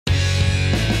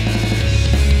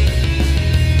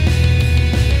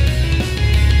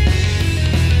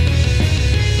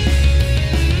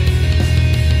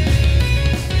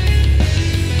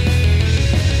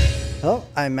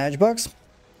I'm Matchbox.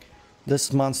 This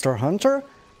is Monster Hunter.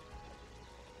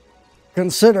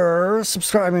 Consider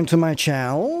subscribing to my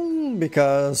channel,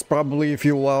 because probably if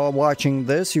you are watching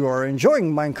this, you are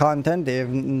enjoying my content,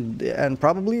 and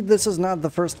probably this is not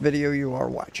the first video you are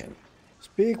watching.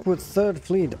 Speak with Third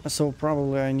Fleet, so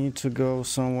probably I need to go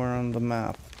somewhere on the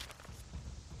map.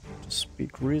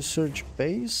 Speak research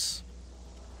base.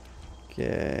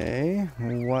 Okay,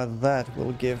 what that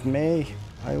will give me,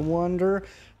 I wonder.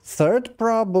 Third,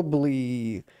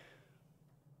 probably.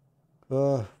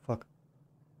 Fuck.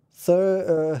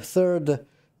 Third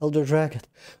Elder Dragon.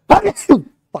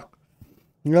 Fuck.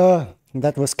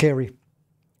 That was scary.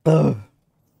 Oh,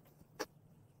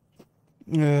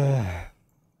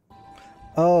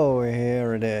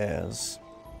 here it is.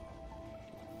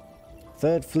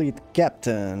 Third Fleet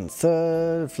Captain,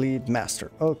 Third Fleet Master.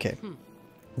 Okay.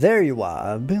 There you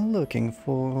are. I've been looking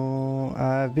for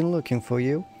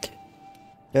you.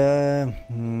 Of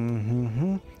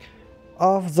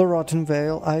the Rotten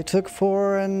Vaal, I took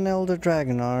for an Elder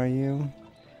Dragon, are you?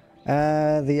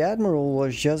 The Admiral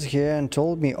was just here and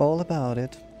told me all about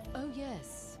it. Oh,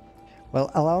 yes.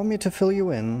 Well, allow me to fill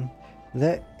you in.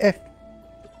 The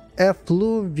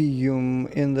effluvium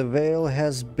in the Vaal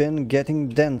has been getting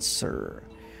denser.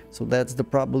 So that's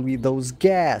probably those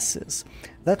gases.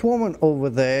 That woman over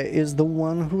there is the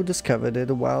one who discovered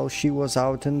it while she was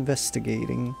out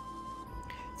investigating.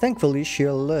 Thankfully, she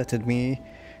alerted me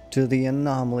to the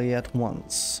anomaly at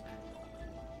once.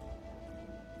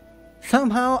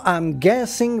 Somehow, I'm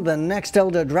guessing the next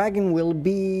Elder Dragon will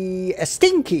be a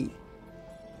Stinky.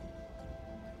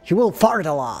 He will fart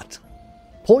a lot.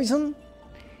 Poison?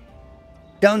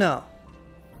 Don't know.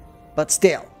 But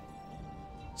still.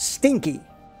 Stinky.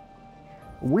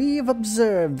 We've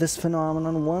observed this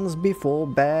phenomenon once before,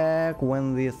 back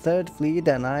when the Third Fleet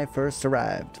and I first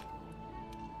arrived.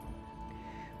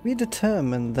 We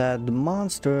determined that the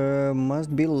monster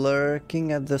must be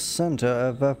lurking at the center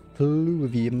of a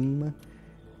effluvium.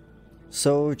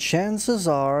 So chances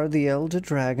are the Elder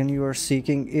Dragon you are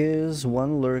seeking is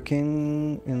one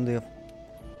lurking in the...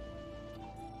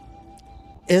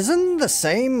 Isn't the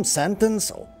same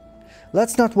sentence?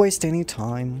 Let's not waste any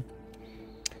time.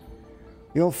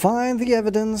 You'll find the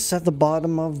evidence at the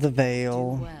bottom of the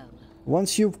Vaal. Well.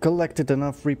 Once you've collected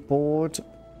enough, report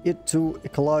it to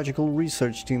ecological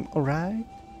research team, alright?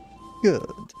 Good.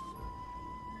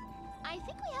 I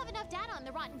think we have enough data on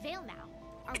the Rotten Vaal now.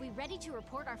 Are we ready to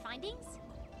report our findings?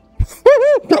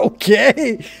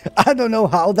 Okay! I don't know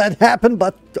how that happened,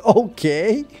 but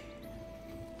okay.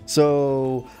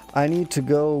 So, I need to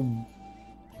go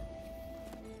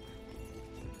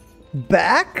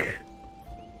back?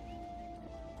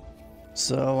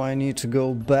 So I need to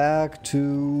go back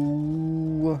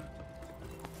to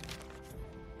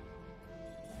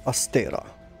Astera.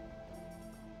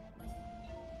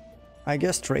 I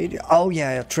guess trade. Oh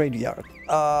yeah, trade yard.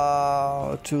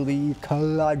 To the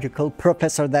ecological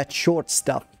professor. That short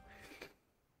stuff.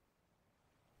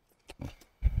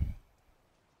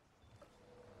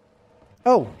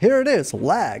 Oh, here it is.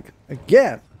 Lag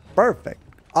again. Perfect.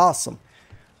 Awesome.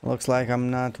 Looks like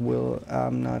I'm not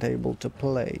able to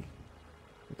play.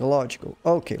 Ecological.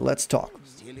 Okay, let's talk.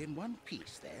 Still in one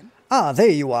piece, then? Ah, there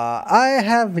you are. I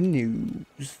have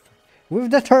news. We've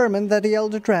determined that the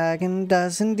Elder Dragon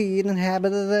does indeed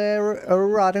inhabit the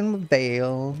Rotten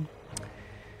Vaal.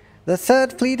 The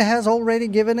Third Fleet has already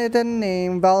given it a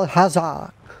name, Vaal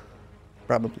Hazak.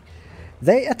 Probably.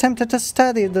 They attempted to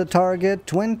study the target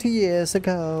 20 years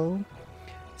ago.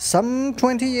 Some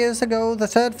 20 years ago, the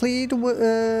Third Fleet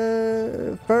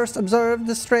first observed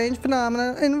the strange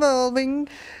phenomenon involving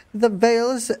the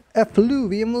Vaal's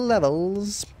effluvium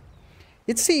levels.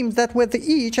 It seems that with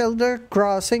each Elder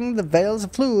crossing, the Vaal's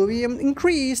effluvium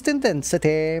increased in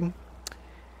density.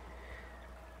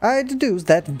 I deduce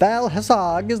that Vaal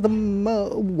Hazak is the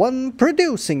one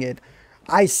producing it.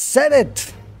 I said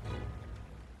it!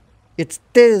 It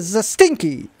is a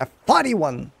stinky, a funny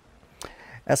one.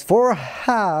 As for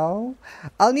how,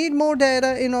 I'll need more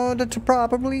data in order to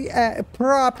properly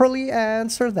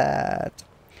answer that.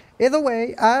 Either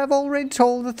way, I've already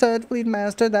told the Third Fleet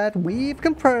Master that we've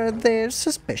confirmed their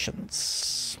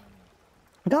suspicions.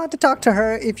 Got to talk to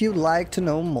her if you'd like to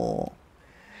know more.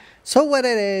 So what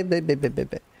it is,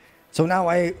 so now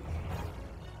I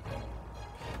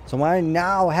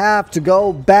now have to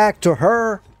go back to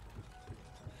her?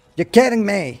 You're kidding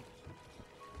me.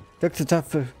 Took the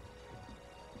tough.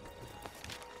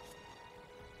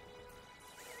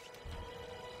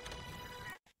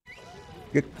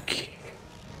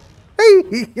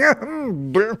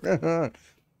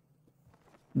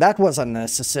 That was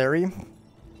unnecessary.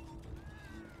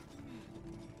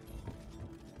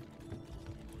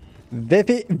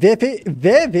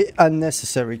 Very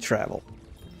unnecessary travel.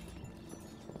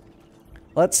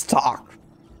 Let's talk.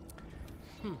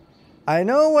 I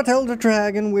know what Elder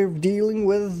Dragon we're dealing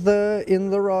with in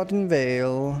the Rotten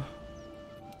Vale.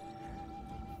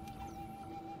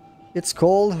 It's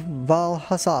called Vaal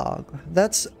Hazak.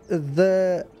 That's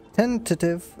the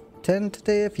tentative,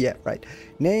 yeah, right,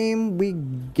 name we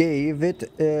gave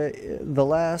it the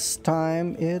last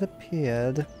time it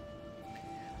appeared.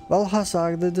 Vaal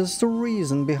Hazak, that is the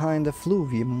reason behind the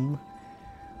fluvium.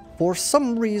 For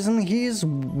some reason, he's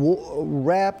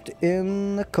wrapped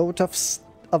in a coat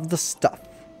of the stuff.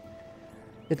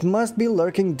 It must be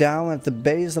lurking down at the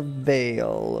base of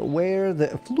Vaal, where the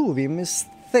fluvium is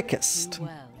thickest. Well.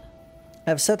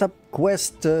 I've set up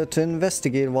quest to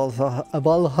investigate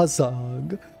Vaal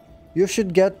Hazak. You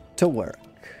should get to work.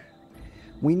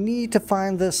 We need to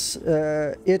find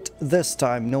it this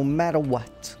time, no matter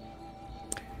what.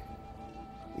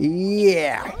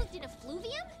 Yeah. Closed in a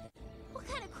fluvium? What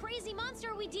kind of crazy monster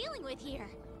are we dealing with here?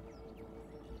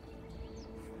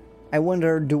 I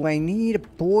wonder, do I need a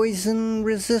poison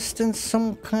resistance,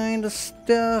 some kind of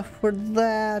stuff for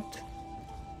that?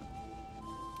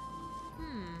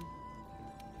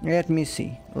 Let me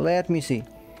see.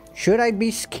 Should I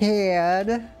be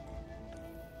scared?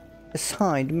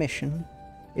 Assigned mission.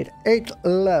 It ain't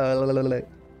the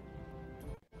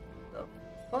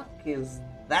fuck is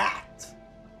that?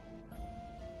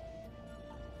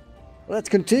 Let's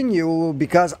continue,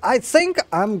 because I think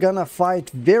I'm gonna fight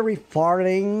very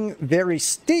farting, very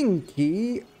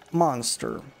stinky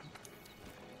monster.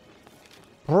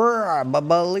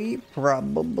 Probably,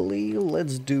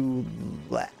 let's do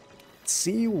that.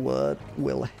 See what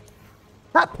will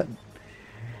happen.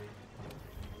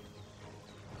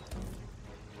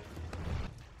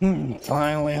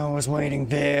 Finally, I was waiting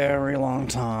very long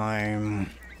time.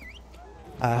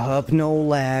 I hope no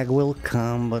lag will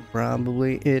come, but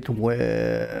probably it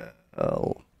will.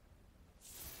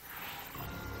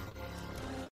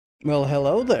 Well,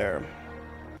 hello there.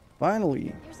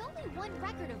 Finally. There's only one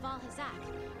record of Vaal Hazak,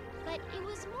 but it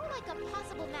was more like a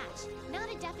possible match, not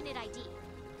a definite ID.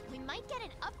 We might get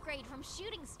an upgrade from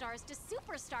shooting stars to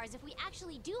superstars if we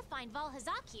actually do find Vaal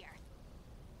Hazak here.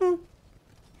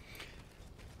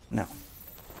 No.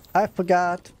 I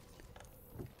forgot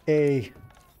a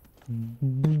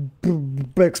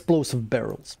explosive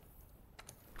barrels.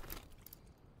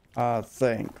 I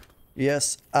think.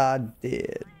 Yes, I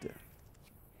did.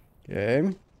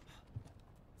 Okay.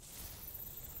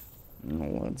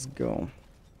 Now let's go.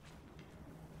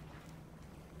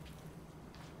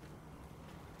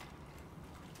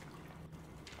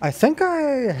 I think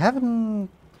I haven't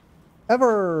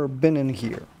ever been in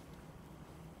here.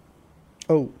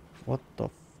 Oh, what the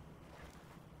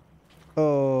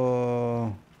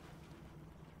oh,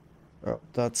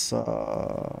 that's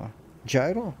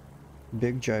gyro?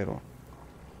 Big gyro.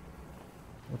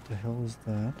 What the hell is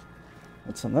that?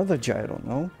 That's another gyro,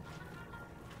 no?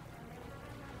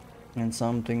 And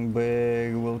something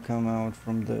big will come out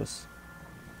from this.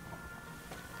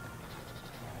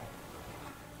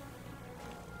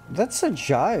 That's a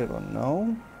gyro,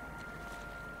 no?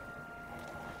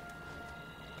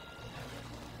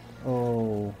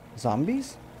 Oh,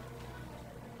 zombies?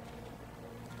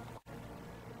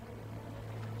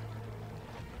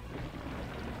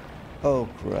 Oh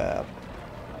crap.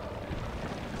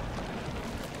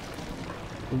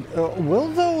 Will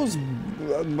those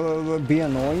be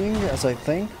annoying as I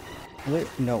think?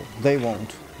 No, they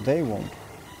won't. They won't.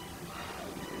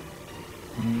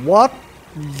 What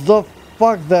the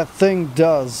fuck that thing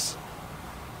does?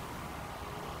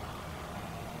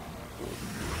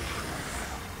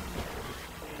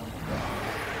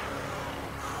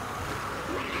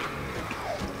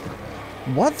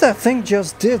 What that thing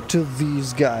just did to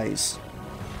these guys?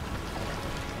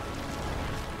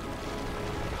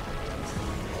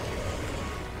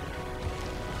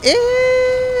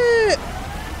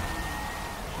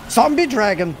 Zombie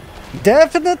dragon.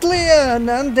 Definitely an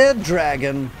undead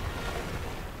dragon.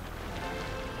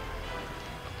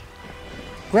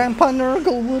 Grandpa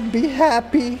Nurgle would be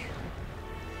happy.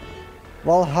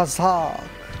 Vaal Hazak.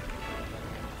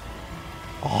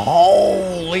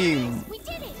 Holy. We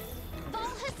did it!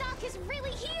 Vaal Hazak is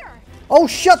really here! Oh,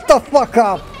 shut the fuck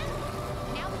up.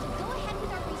 Now we can go ahead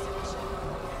with our research.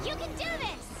 You can do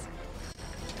this!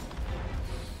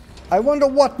 I wonder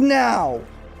what now?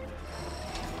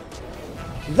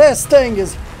 This thing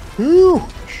is huge.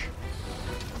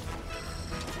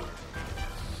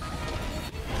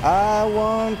 I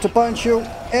want to punch you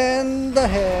in the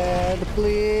head,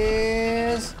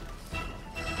 please.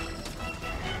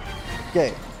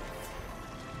 Okay.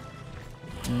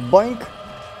 Boink.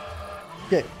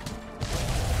 Okay.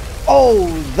 Oh,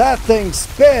 that thing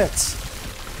spits!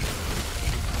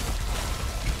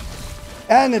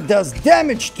 And it does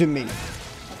damage to me.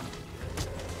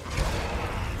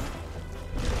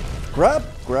 Grab,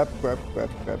 grab, grab, grab,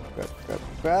 grab, grab, grab,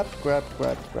 grab, grab,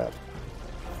 grab, grab.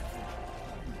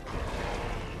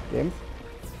 Okay.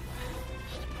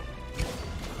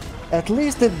 At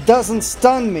least it doesn't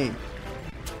stun me.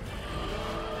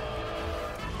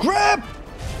 Grab!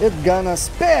 It's gonna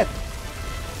spit!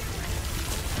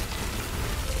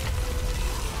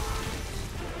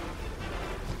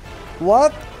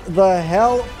 What the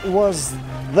hell was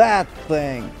that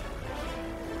thing?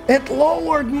 It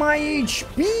lowered my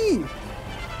HP!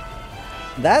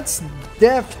 That's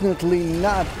definitely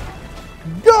not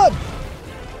good!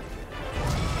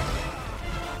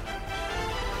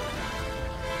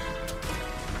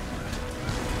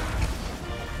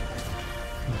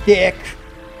 Dick!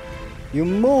 You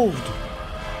moved!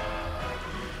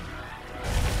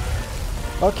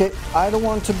 Okay, I don't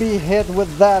want to be hit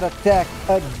with that attack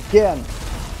again.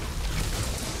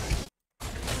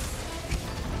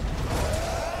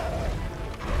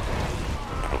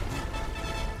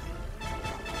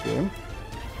 Okay.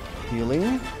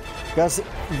 Healing. Because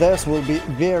this will be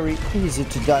very easy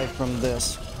to die from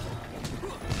this.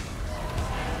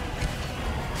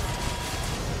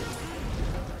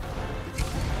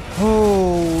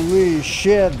 Holy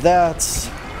shit, that's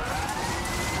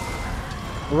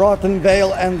rotten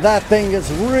Vaal, and that thing is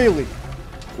really,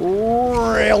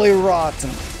 really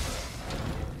rotten.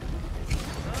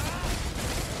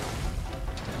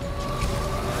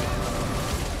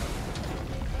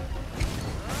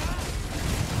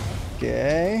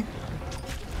 Okay.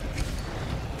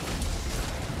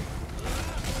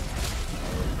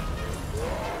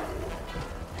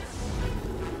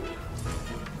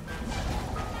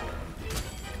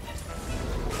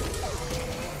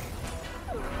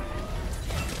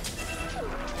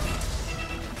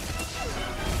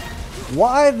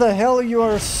 Why the hell you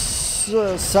are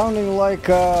sounding like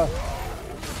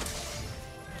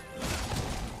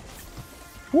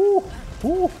Woo,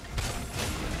 woo.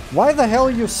 Why the hell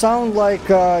you sound like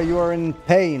you are in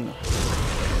pain?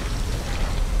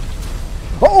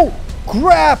 Oh,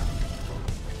 crap!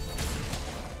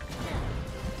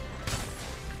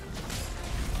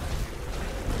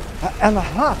 And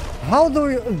how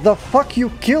the fuck you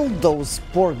killed those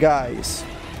poor guys?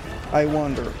 I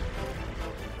wonder.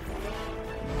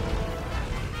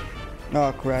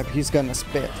 Oh crap, he's gonna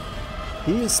spit.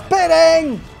 He's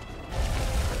spitting!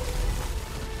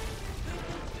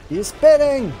 He's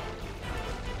spitting!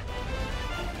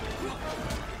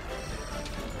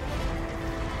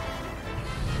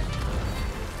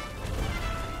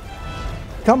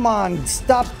 Come on,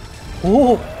 stop!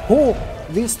 Oh, oh,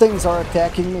 these things are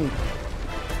attacking me.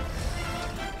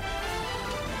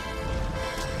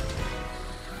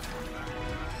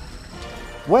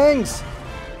 Wings!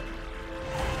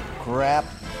 Crap.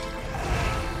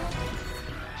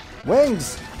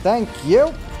 Wings! Thank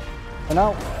you! And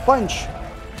now, punch!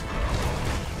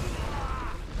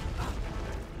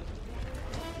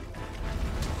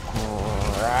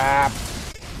 Crap!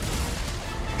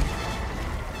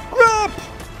 Crap!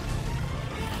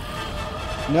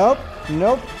 Nope,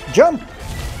 nope. Jump!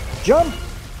 Jump!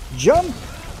 Jump!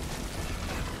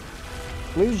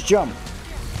 Please jump.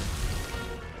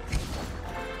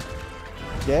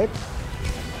 Okay.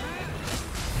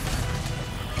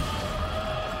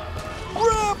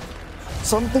 Crap!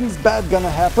 Something's bad gonna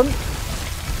happen.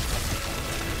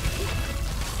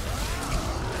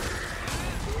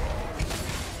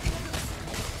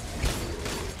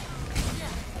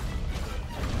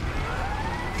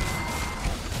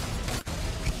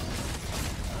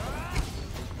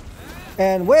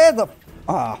 And where the...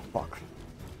 Ah, fuck.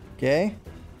 Okay.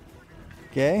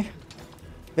 Okay.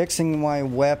 Fixing my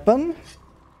weapon.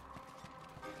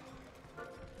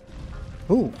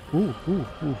 Ooh, ooh, ooh,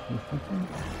 ooh.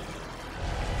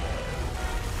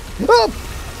 Up!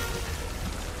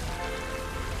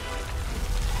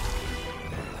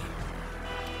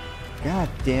 God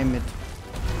damn it.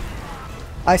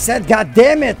 I said god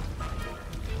damn it!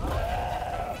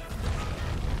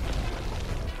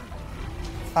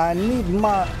 I need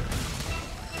my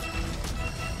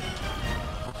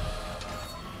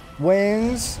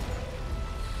wings.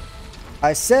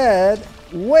 I said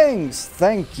wings,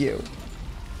 thank you.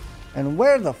 And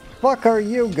where the fuck are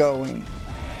you going?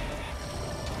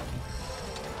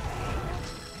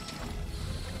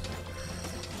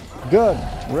 Good,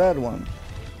 red one.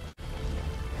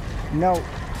 No,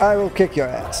 I will kick your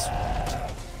ass.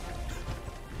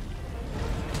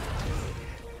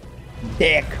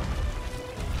 Dick.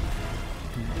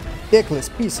 ridiculous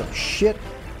piece of shit.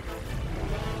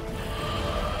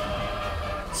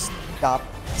 Stop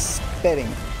spitting.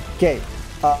 Okay.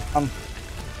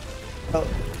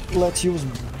 Let's use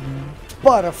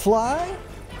butterfly.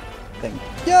 Thank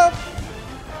you.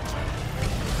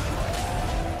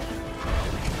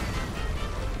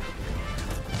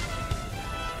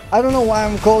 I don't know why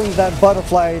I'm calling that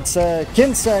butterfly. It's a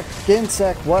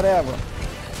insect, whatever.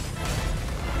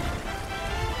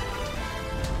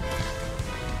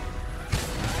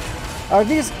 Are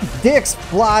these dicks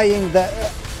flying that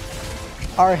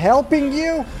are helping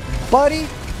you, buddy?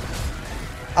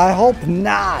 I hope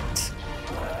not.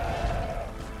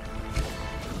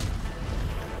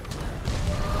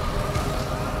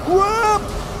 Whoop!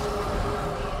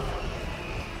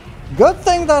 Good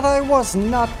thing that I was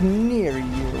not near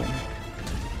you.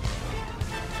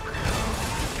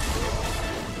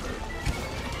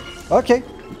 Okay.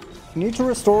 Need to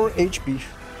restore HP.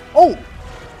 Oh!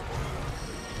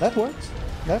 That works.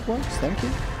 That works. Thank you.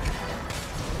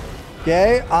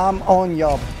 Okay, I'm on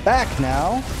your back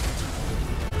now.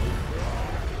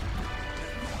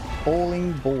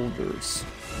 Bowling boulders.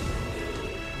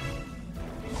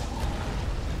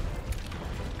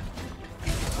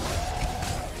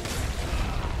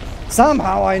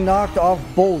 Somehow I knocked off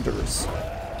boulders.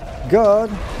 Good.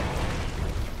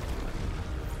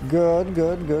 Good,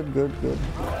 good, good, good, good.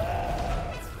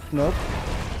 Nope.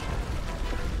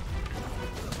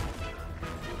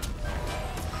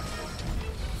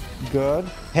 Good.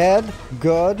 Head.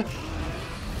 Good.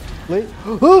 Please.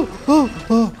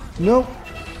 Oh, nope.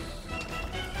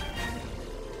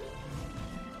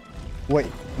 Wait,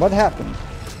 what happened?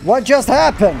 What just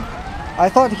happened? I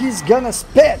thought he's gonna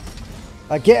spit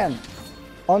again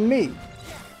on me.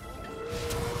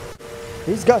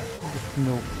 He's got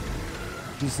no.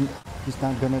 He's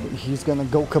not gonna. He's gonna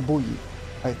go kabooey,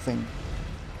 I think.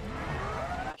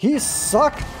 He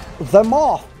sucked them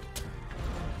off.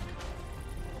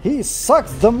 He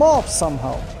sucked them off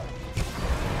somehow.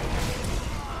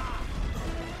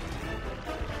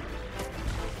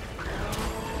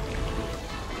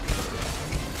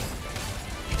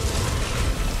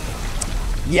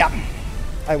 Yeah,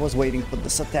 I was waiting for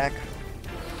this attack.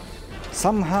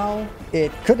 Somehow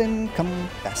it couldn't come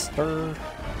faster.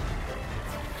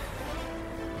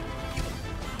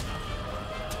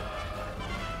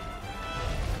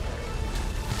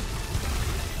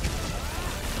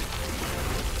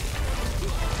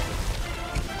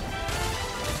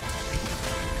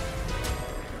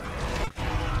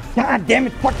 God damn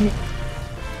it, fuck me.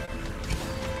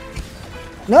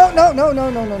 No, no, no, no,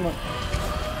 no, no, no.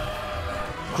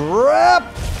 Crap!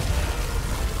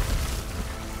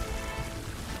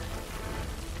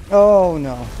 Oh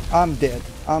no, I'm dead.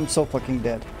 I'm so fucking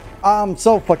dead. I'm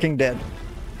so fucking dead.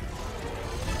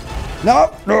 No,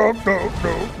 no, no,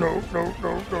 no, no, no,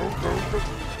 no, no,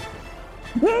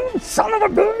 no. Son of a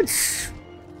bitch!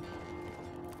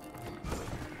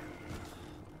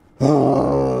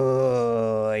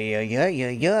 Oh, yeah, yeah, yeah,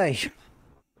 yeah.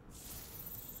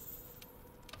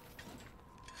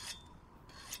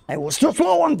 I was too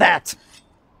slow on that.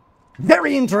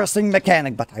 Very interesting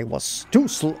mechanic, but I was too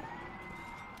slow.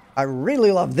 I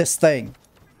really love this thing.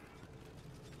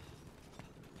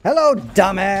 Hello,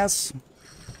 dumbass.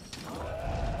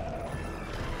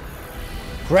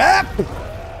 Crap!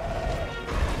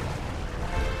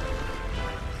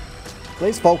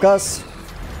 Please focus.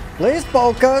 Please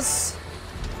focus.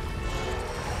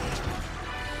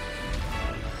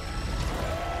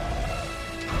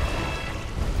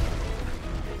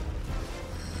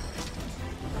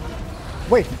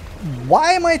 Wait,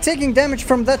 why am I taking damage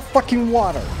from that fucking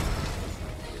water?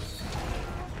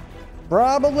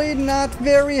 Probably not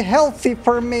very healthy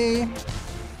for me.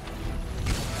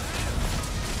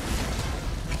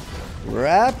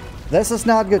 Crap, this is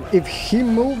not good. If he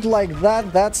moved like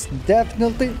that, that's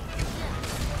definitely...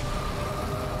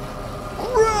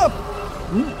 Crap!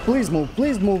 Please move,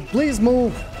 please move, please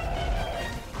move.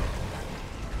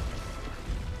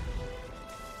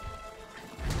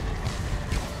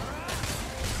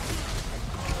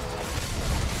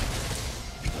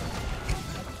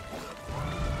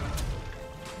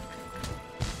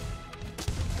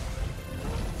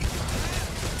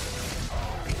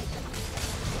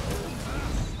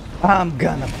 I'm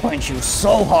gonna punch you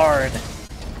so hard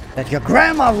that your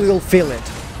grandma will feel it.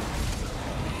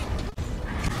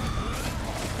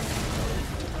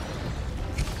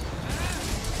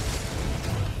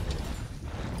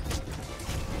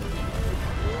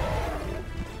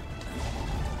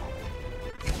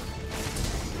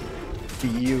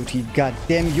 Beauty,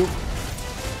 goddamn you.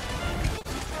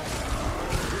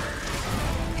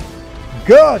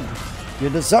 Good! You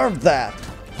deserve that.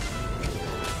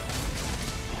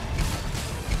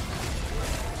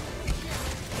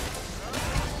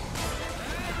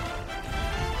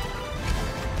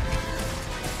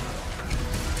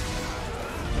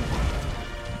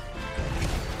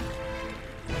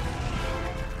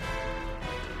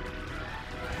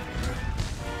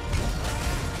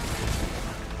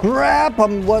 Crap! I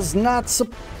was not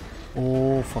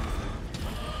oh, fuck.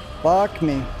 Fuck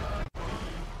me.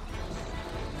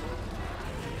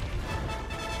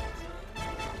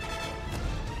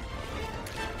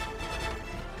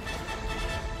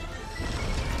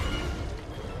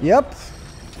 Yep.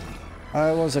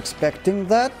 I was expecting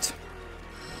that.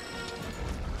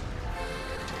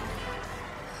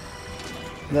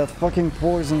 That fucking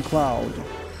poison cloud.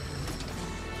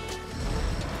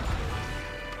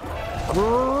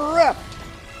 Crap!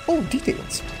 Oh,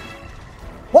 details.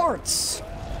 Parts!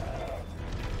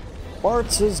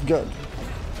 Parts is good.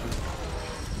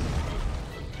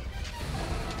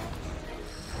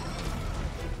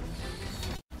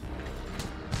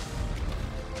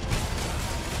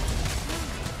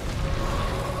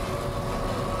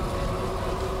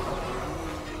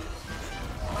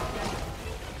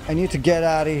 I need to get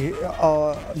out of here.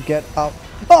 Get up.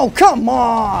 Oh, come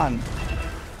on!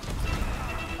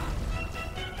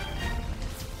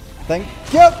 Thank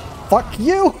you. Fuck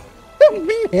you.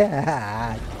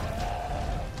 Yeah.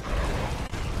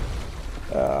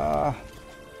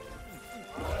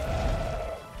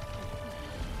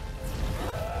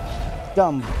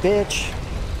 Dumb bitch.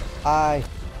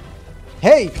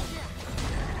 Hey!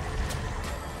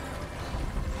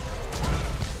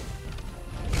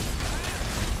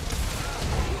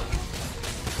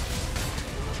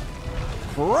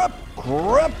 Crap!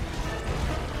 Crap!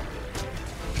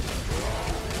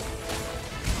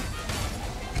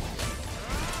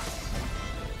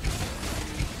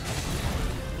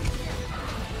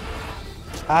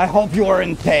 I hope you are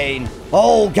in pain.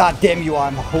 Oh, goddamn you! I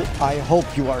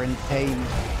hope you are in pain.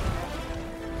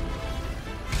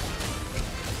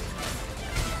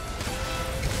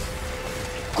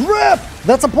 Crap!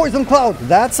 That's a poison cloud.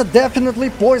 That's a definitely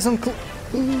poison cloud.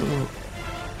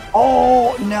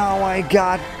 Oh, now I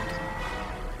got.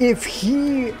 If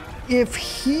he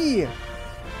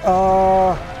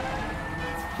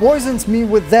poisons me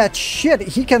with that shit,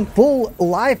 he can pull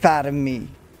life out of me.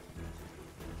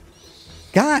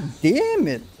 God damn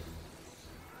it.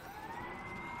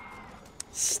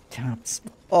 Stop.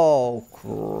 Oh,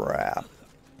 crap.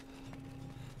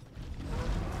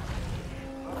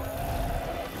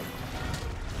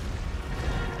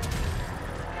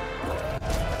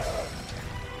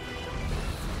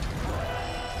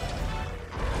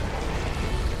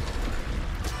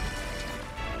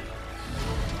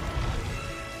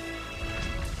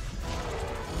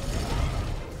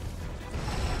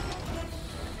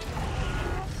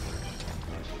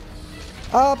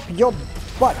 Up your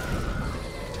butt.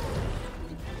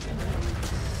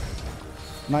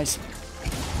 Nice.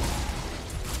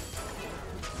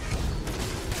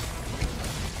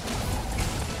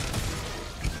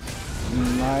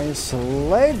 Nice.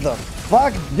 Lay the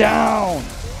fuck down.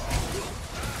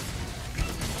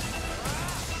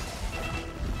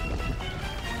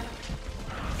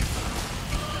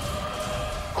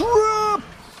 Crap.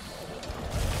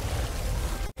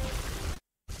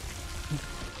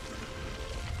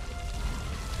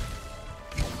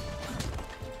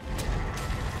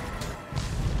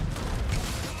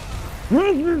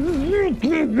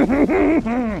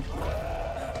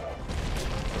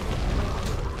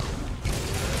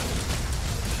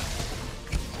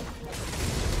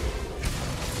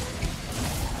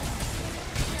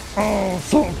 Oh,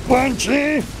 so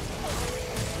punchy!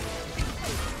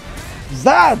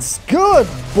 That's good,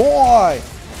 boy!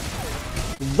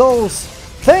 Those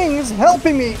things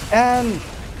helping me, and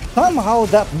somehow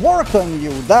that worked on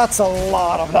you. That's a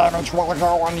lot of damage will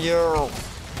go on you.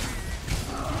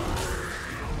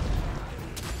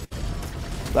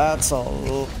 That's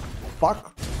a...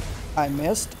 Fuck. I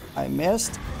missed. I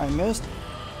missed. I missed.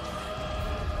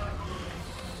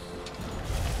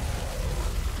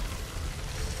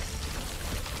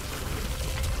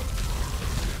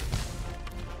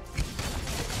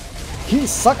 He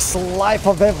sucks life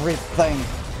of everything.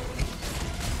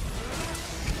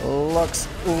 Looks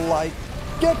like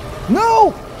it.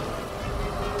 No!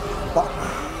 Fuck.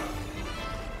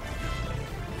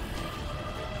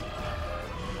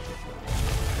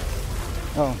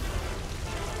 Oh.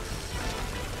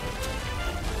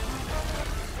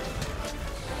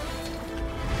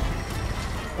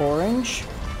 Orange.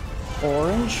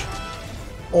 Orange.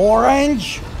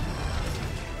 Orange!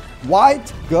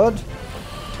 White. Good.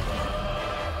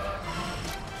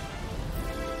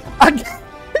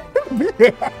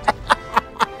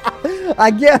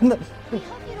 Again,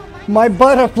 my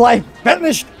butterfly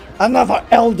finished another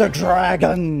Elder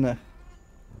Dragon.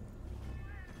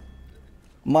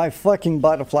 My fucking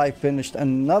butterfly finished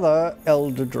another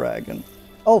Elder Dragon.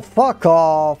 Oh, fuck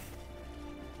off.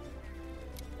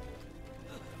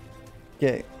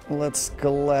 Okay, Let's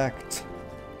collect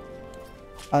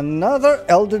another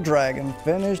Elder Dragon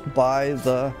finished by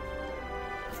the...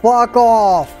 Fuck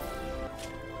off!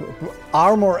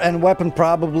 Armor and weapon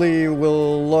probably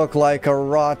will look like a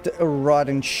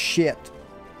rotten shit.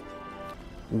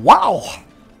 Wow!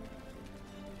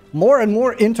 More and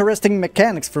more interesting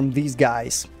mechanics from these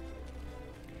guys.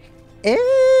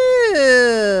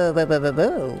 Ew,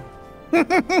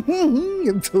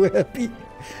 I'm so happy.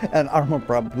 And armor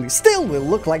probably still will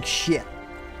look like shit.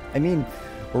 I mean,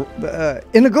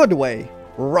 in a good way.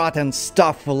 Rotten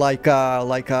stuff like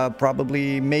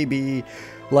probably maybe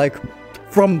like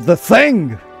from the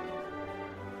Thing.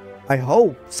 I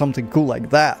hope something cool like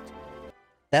that.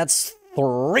 That's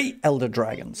 3 Elder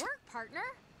Dragons. Work, partner.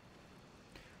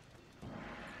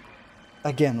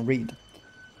 Again, read.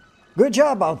 Good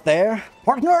job out there,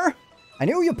 partner. I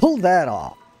knew you pulled that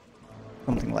off.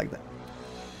 Something like that.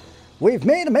 We've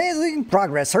made amazing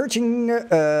progress searching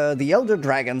the Elder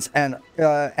Dragons and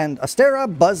Astera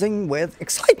buzzing with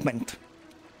excitement.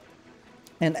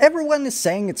 And everyone is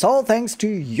saying it's all thanks to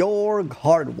your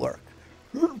hard work.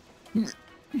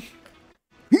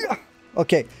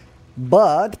 Okay,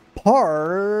 but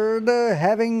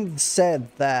having said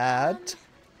that,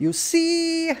 you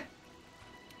see...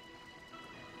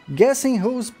 Guessing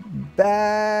who's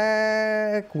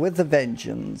back with a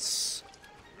vengeance.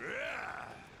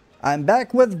 I'm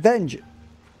back with vengeance.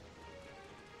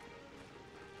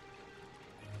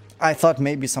 I thought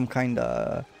maybe some kind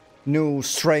of new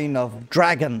strain of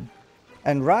dragon.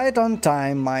 And right on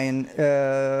time,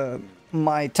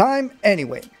 my time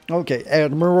anyway. Okay,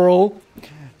 Admiral.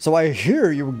 So I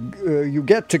hear you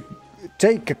get to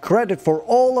take credit for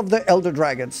all of the Elder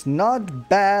Dragons. Not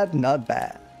bad, not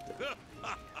bad.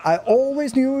 I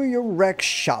always knew your wreck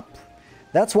shop.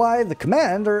 That's why the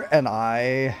commander and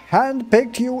I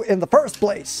handpicked you in the first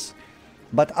place.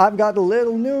 But I've got a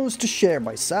little news to share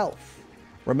myself.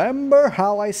 Remember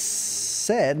how I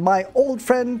said my old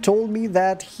friend told me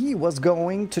that he was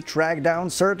going to track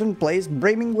down certain place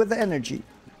brimming with energy?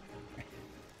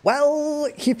 Well,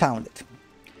 he found it.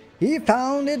 He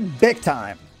found it big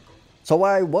time. So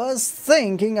I was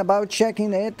thinking about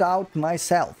checking it out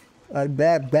myself.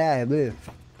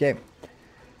 Okay.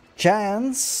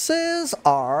 Chances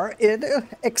are it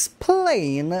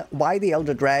explain why the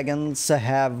Elder Dragons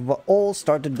have all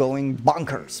started going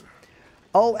bonkers.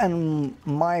 Oh, and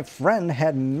my friend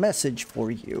had message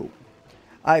for you.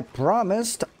 I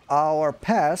promised our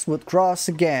paths would cross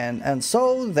again, and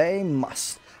so they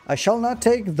must. I shall not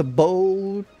take the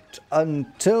boat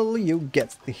until you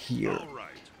get here.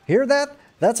 Hear that?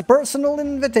 That's a personal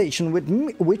invitation,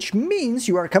 which means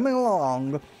you are coming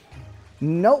along.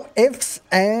 No ifs,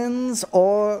 ands,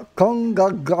 or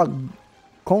kongalala.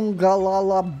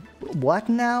 What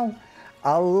now?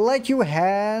 I'll let you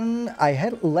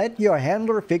let your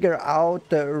handler figure out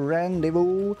the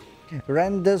rendezvous.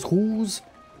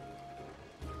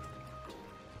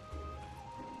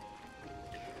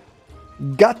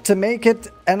 Got to make it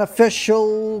an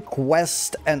official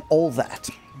quest and all that.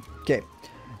 Okay.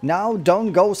 Now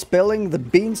don't go spilling the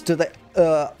beans to the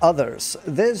others.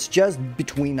 This just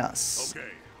between us. Okay,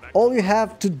 all you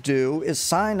have to do is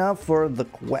sign up for the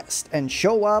quest and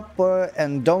show up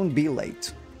and don't be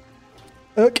late.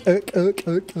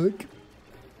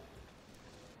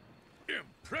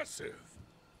 Impressive.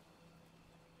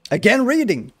 Again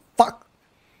reading. Fuck.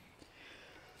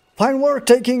 Fine work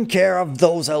taking care of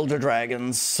those Elder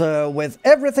Dragons. With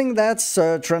everything that's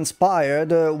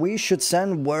transpired, we should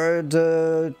send word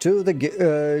to the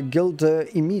guild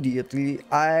immediately.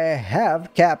 I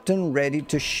have Captain ready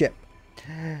to ship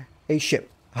a ship.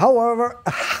 However,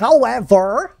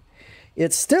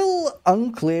 it's still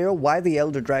unclear why the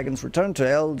Elder Dragons returned to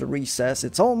Elder Recess.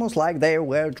 It's almost like they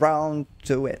were drawn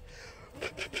to it.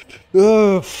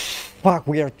 Fuck,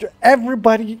 we are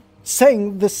everybody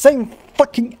saying the same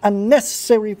fucking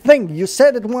unnecessary thing. You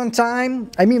said it one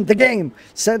time, I mean the game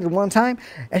said it one time,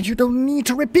 and you don't need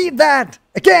to repeat that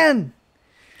again.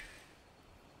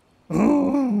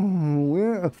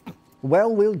 Well,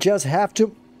 we'll just have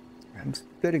to... I'm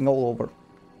spitting all over.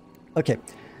 Okay.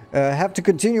 Have to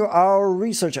continue our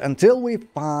research until we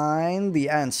find the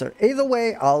answer. Either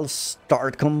way, I'll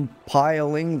start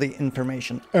compiling the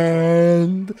information.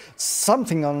 And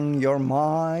something on your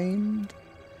mind?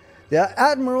 The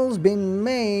Admiral's been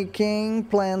making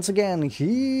plans again.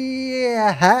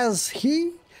 Has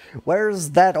he?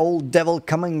 Where's that old devil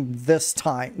going this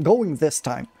time?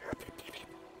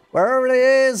 Wherever it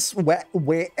is,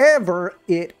 wherever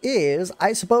it is,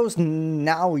 I suppose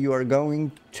now you are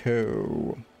going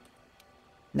to.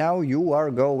 Now you are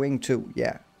going to.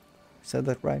 Yeah, said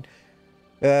that right.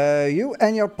 You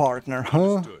and your partner,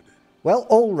 huh? Understood. Well,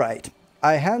 alright.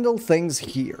 I handle things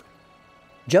here.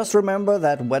 Just remember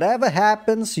that whatever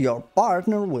happens, your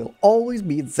partner will always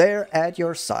be there at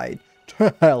your side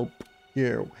to help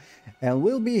you. And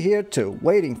we'll be here too,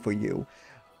 waiting for you.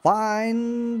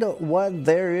 Find what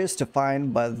there is to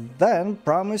find, but then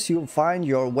promise you'll find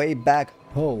your way back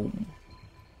home.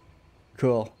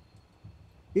 Cool.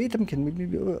 Item can be...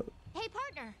 Hey,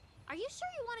 partner, are you sure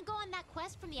you want to go on that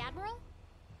quest from the Admiral?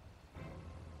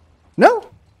 No!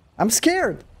 I'm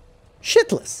scared.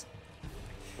 Shitless.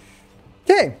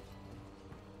 Okay.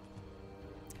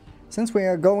 Since we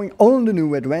are going on the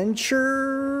new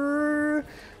adventure,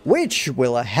 which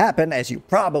will happen, as you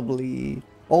probably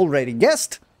already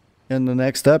guessed, in the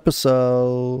next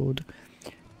episode.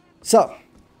 So,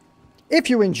 if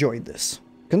you enjoyed this,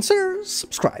 consider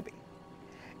subscribing.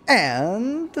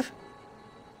 And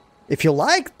if you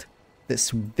liked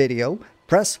this video,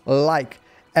 press like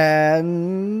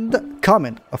and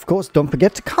comment. Of course, don't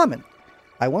forget to comment.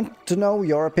 I want to know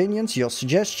your opinions, your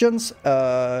suggestions,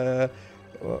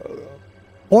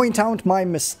 point out my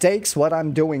mistakes, what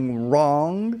I'm doing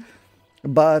wrong,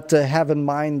 but have in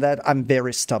mind that I'm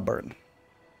very stubborn.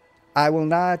 I will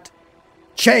not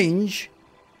change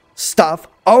stuff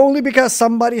only because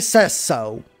somebody says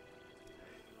so.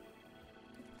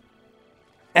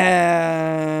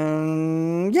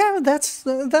 And yeah,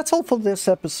 that's all for this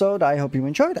episode. I hope you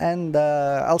enjoyed, and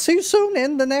I'll see you soon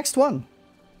in the next one.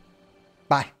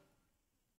 Bye.